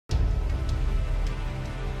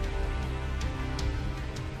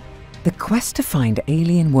The quest to find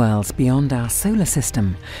alien worlds beyond our solar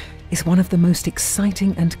system is one of the most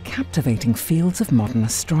exciting and captivating fields of modern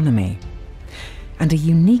astronomy. And a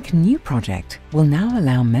unique new project will now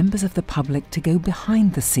allow members of the public to go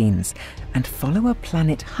behind the scenes and follow a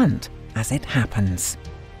planet hunt as it happens.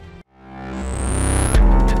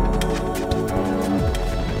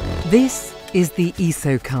 This is the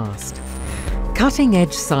ESOcast.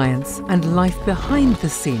 Cutting-edge science and life behind the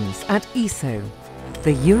scenes at ESO,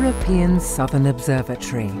 the European Southern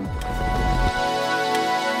Observatory.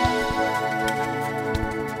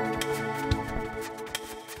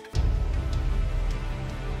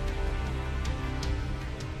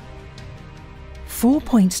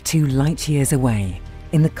 .2 light-years away,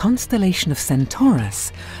 in the constellation of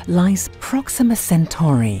Centaurus, lies Proxima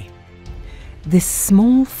Centauri. This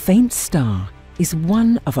small, faint star is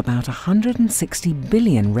one of about 160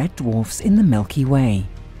 billion red dwarfs in the Milky Way.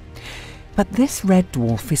 But this red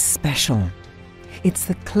dwarf is special. It's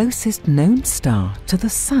the closest known star to the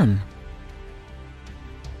Sun.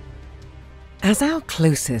 As our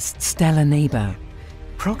closest stellar neighbour,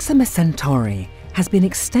 Proxima Centauri has been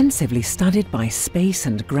extensively studied by space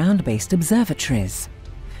and ground-based observatories.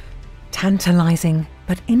 Tantalising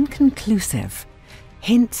but inconclusive,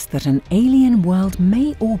 hints that an alien world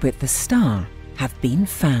may orbit the star have been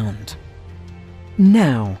found.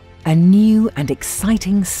 Now, a new and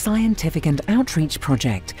exciting scientific and outreach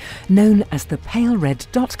project known as the Pale Red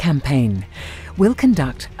Dot Campaign will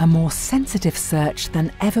conduct a more sensitive search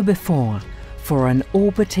than ever before for an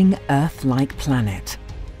orbiting Earth-like planet.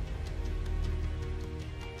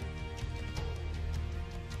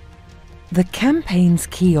 The campaign's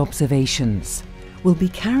key observations will be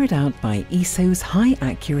carried out by ESO's High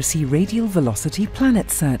Accuracy Radial Velocity Planet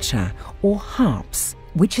Searcher, or HARPS,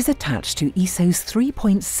 which is attached to ESO's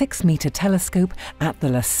 3.6-metre telescope at the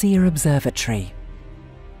Lucia Observatory.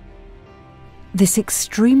 This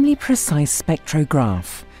extremely precise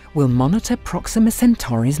spectrograph will monitor Proxima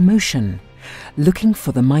Centauri's motion, looking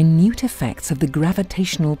for the minute effects of the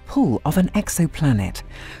gravitational pull of an exoplanet,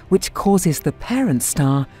 which causes the parent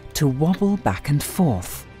star to wobble back and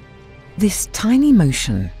forth. This tiny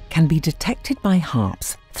motion can be detected by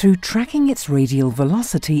HARPS through tracking its radial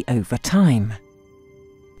velocity over time.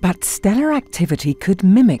 But stellar activity could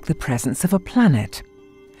mimic the presence of a planet.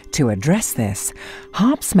 To address this,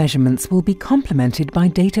 HARPS measurements will be complemented by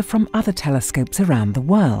data from other telescopes around the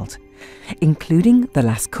world, including the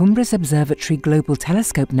Las Cumbres Observatory Global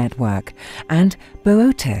Telescope Network and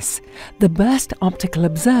BOOTIS, the Burst Optical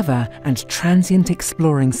Observer and Transient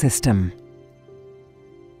Exploring System.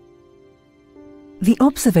 The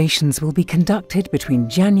observations will be conducted between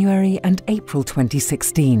January and April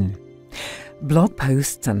 2016. Blog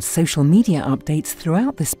posts and social media updates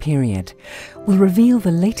throughout this period will reveal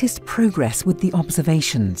the latest progress with the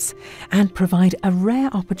observations and provide a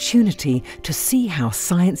rare opportunity to see how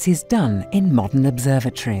science is done in modern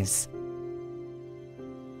observatories.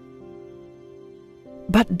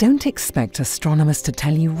 But don't expect astronomers to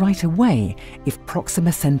tell you right away if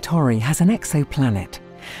Proxima Centauri has an exoplanet.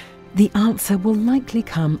 The answer will likely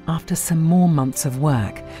come after some more months of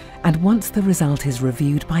work and once the result is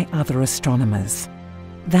reviewed by other astronomers.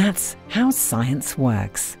 That's how science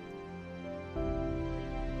works.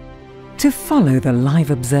 To follow the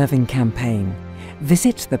live observing campaign,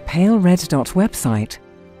 visit the Pale Red Dot website,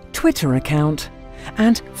 Twitter account,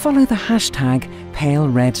 and follow the hashtag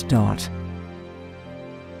PaleRedDot.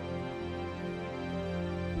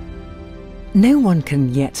 No one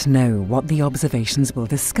can yet know what the observations will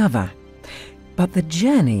discover, but the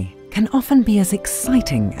journey can often be as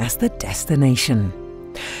exciting as the destination.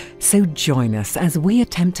 So join us as we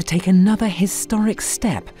attempt to take another historic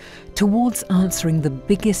step towards answering the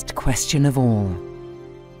biggest question of all.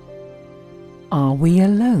 Are we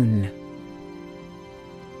alone?